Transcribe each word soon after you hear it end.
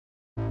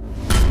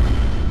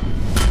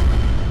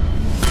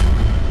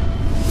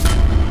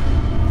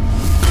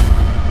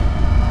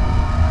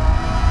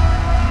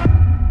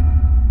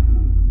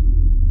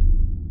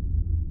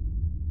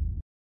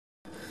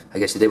I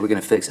guess today we're going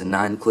to fix a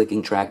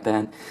non-clicking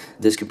trackpad.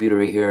 This computer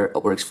right here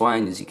works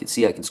fine. As you can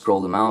see, I can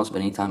scroll the mouse,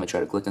 but anytime I try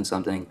to click on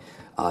something,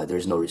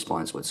 there's no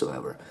response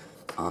whatsoever.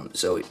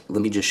 So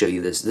let me just show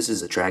you this. This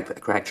is a cracked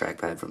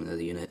trackpad from the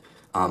other unit.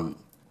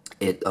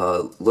 It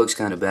looks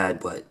kind of bad,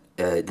 but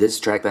this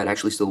trackpad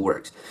actually still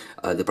works.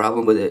 The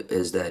problem with it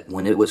is that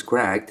when it was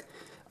cracked,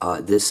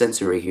 this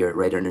sensor right here,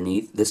 right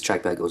underneath, this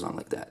trackpad goes on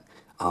like that.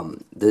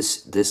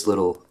 This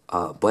little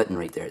button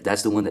right there,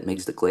 that's the one that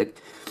makes the click.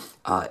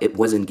 It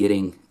wasn't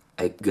getting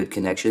a good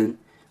connection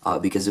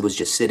because it was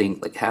just sitting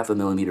like half a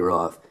millimeter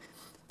off,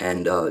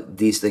 and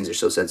these things are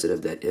so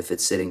sensitive that if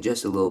it's sitting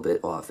just a little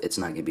bit off, it's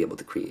not going to be able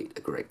to create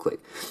a correct click.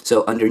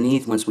 So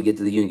underneath, once we get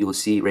to the unit, you will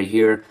see right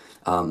here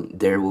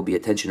there will be a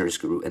tensioner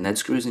screw, and that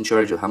screw is in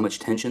charge of how much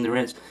tension there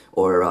is,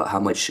 or how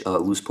much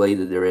loose play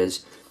that there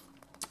is.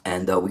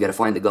 And we got to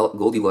find the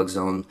Goldilocks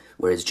zone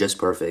where it's just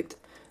perfect,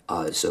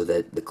 so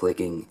that the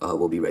clicking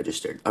will be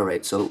registered.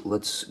 Alright, so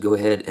let's go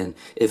ahead, and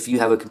if you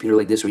have a computer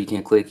like this where you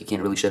can't click, you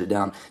can't really shut it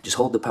down, just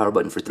hold the power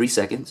button for 3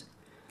 seconds,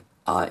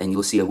 and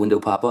you'll see a window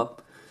pop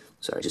up.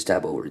 Sorry, just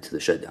tap over to the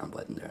shutdown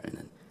button there,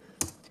 and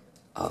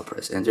then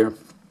press enter.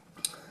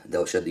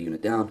 That'll shut the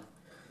unit down.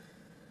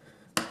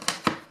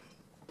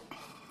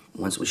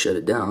 Once we shut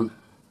it down,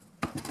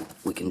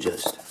 we can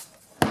just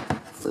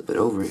flip it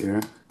over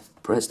here,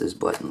 press this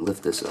button,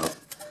 lift this up,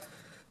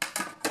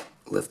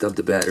 lift up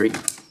the battery,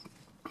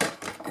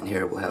 and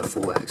here we'll have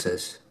full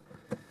access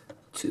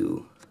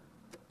to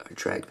our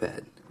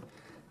trackpad.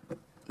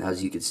 Now,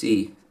 as you can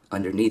see,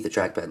 underneath the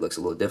trackpad looks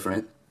a little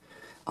different,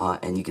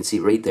 and you can see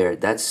right there,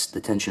 that's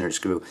the tensioner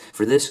screw.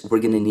 For this, we're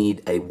going to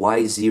need a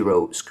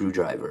Y0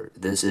 screwdriver.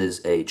 This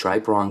is a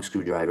tri-prong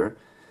screwdriver,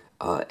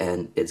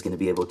 and it's going to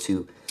be able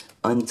to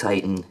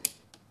untighten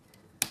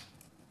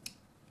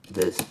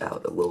this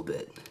out a little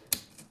bit.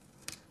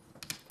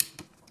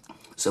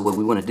 So what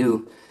we want to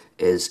do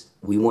is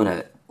we want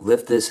to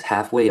lift this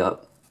halfway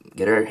up,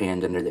 get our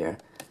hand under there,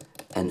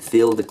 and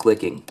feel the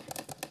clicking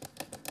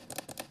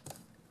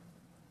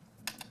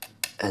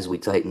as we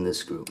tighten this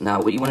screw.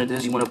 Now what you want to do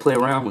is you want to play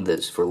around with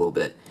this for a little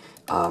bit,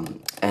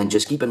 and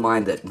just keep in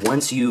mind that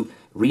once you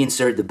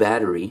reinsert the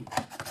battery,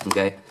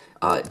 okay,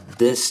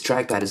 this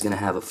trackpad is going to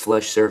have a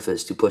flush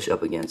surface to push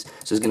up against,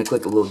 so it's going to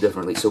click a little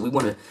differently. So we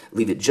want to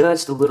leave it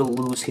just a little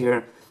loose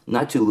here,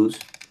 not too loose,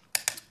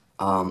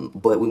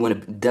 but we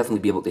want to definitely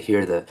be able to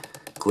hear the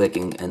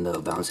clicking and the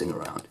bouncing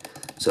around.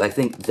 So I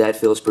think that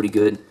feels pretty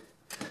good.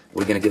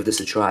 We're going to give this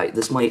a try.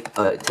 This might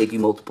take you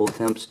multiple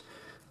attempts,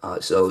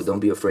 so don't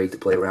be afraid to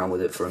play around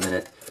with it for a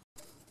minute.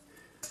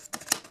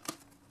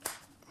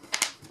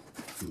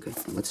 Okay,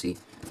 let's see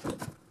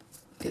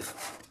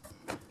if...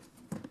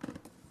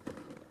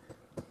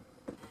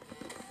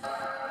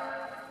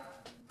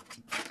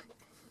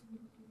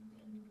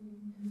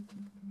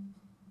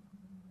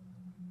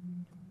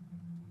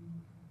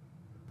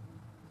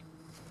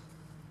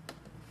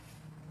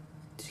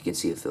 As you can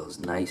see, it feels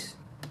nice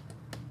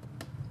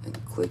and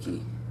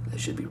clicky. That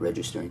should be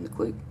registering the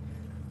click.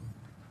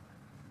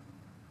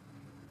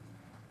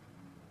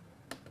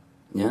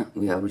 Yeah,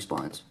 we have a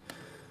response.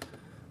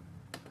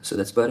 So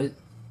that's about it.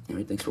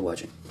 Alright, thanks for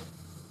watching.